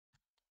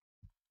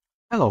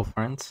Hello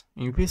friends,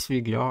 in this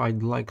video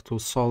I'd like to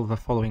solve the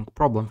following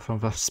problem from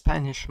the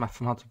Spanish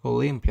Mathematical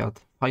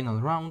Olympiad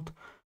final round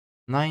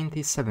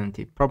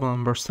 1970, problem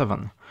number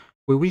 7.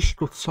 We wish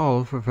to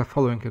solve the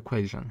following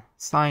equation: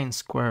 sine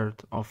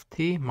squared of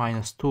t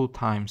minus 2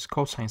 times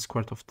cosine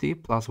squared of t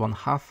plus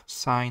 1/2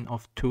 sine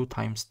of 2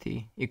 times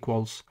t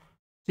equals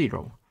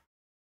 0.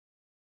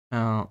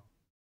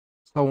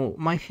 So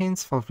my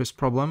hints for this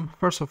problem: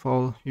 first of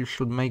all, you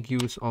should make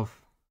use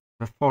of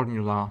the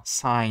formula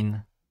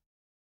sine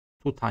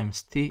 2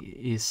 times t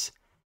is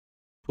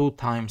 2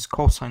 times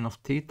cosine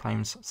of t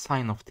times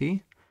sine of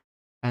t,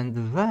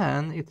 and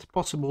then it's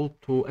possible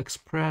to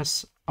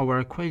express our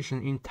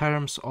equation in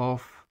terms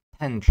of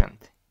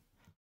tangent.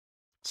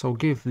 So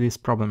give this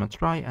problem a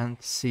try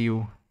and see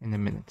you in a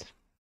minute.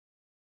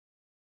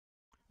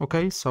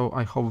 Okay, so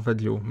I hope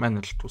that you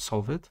managed to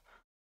solve it.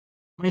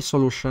 My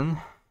solution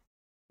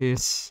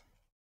is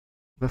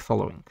the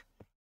following.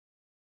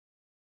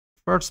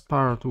 First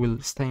part will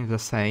stay the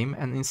same,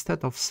 and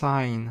instead of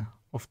sine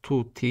of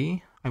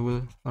 2t, I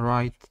will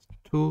write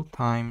 2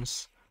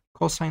 times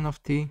cosine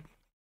of t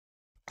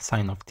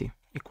sine of t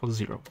equals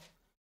 0.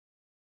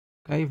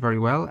 Okay, very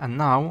well. And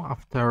now,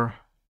 after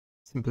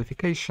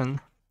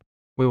simplification,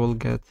 we will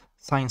get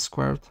sine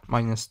squared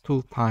minus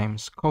 2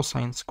 times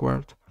cosine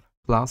squared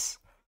plus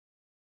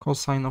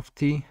cosine of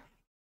t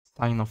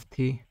sine of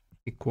t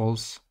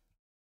equals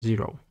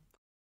 0.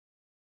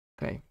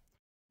 Okay,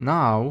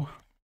 now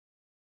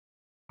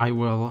I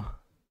will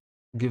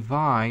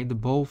divide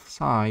both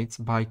sides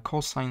by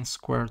cosine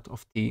squared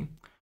of t.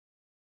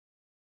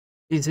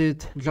 Is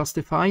it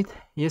justified?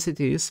 Yes,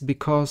 it is,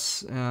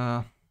 because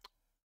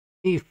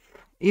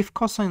if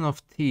cosine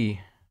of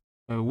t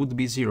would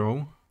be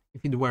 0,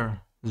 if it were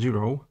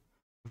 0,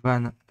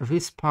 then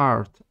this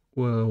part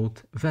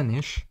would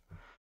vanish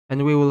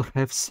and we will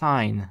have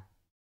sine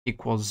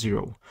equals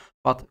 0.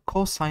 But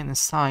cosine and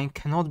sine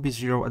cannot be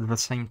 0 at the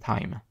same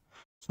time.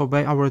 So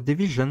by our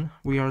division,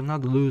 we are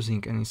not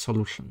losing any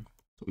solution.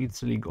 So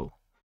it's legal.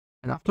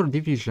 And after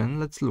division,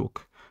 let's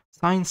look.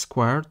 Sine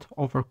squared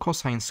over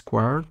cosine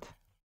squared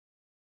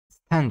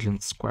is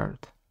tangent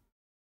squared.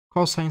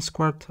 Cosine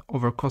squared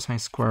over cosine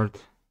squared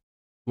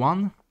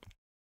 1.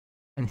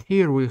 And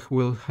here we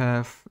will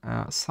have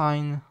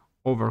sine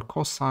over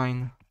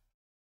cosine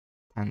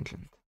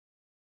tangent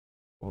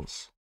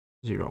equals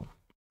 0.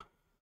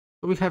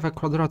 So we have a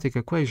quadratic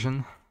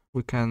equation.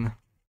 We can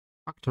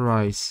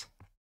factorize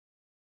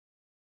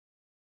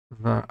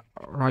the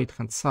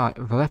left-hand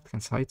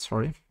side,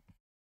 sorry.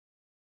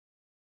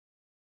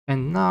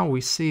 And now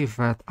we see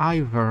that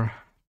either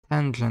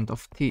tangent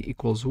of t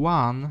equals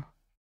 1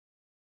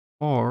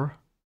 or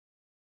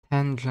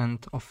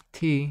tangent of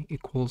t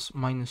equals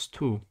minus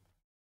 2.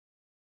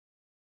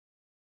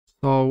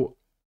 So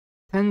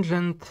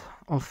tangent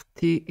of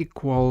t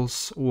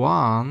equals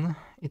 1,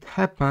 it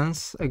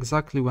happens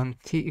exactly when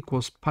t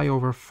equals pi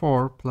over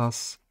 4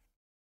 plus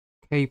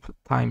k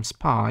times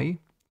pi.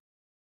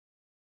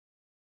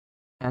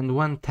 And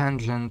when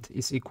tangent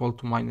is equal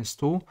to minus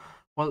 2,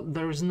 well,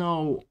 there is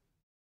no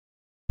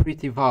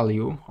pretty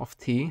value of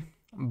t,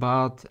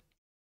 but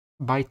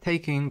by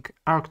taking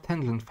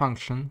arctangent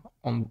function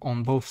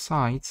on both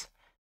sides,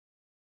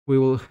 we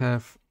will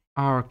have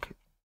arctangent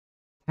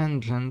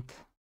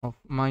of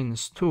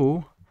minus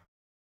 2,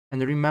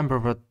 and remember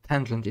that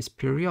tangent is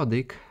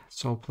periodic,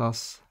 so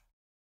plus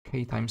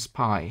k times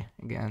pi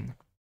again.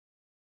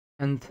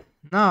 And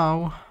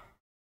now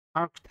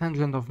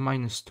arctangent of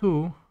minus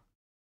 2,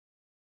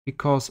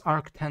 because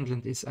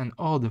arctangent is an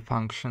odd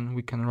function,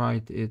 we can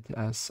write it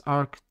as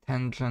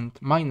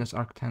arctangent minus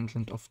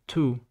arctangent of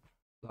 2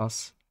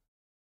 plus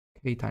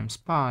k times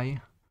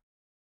pi,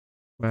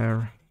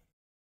 where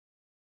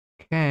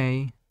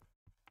k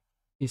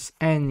is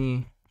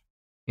any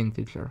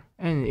integer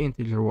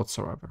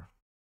whatsoever.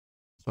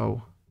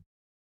 So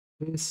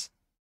this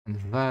and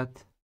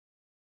that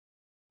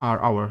are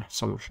our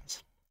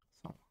solutions.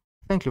 So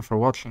thank you for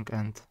watching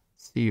and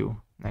see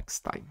you next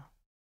time.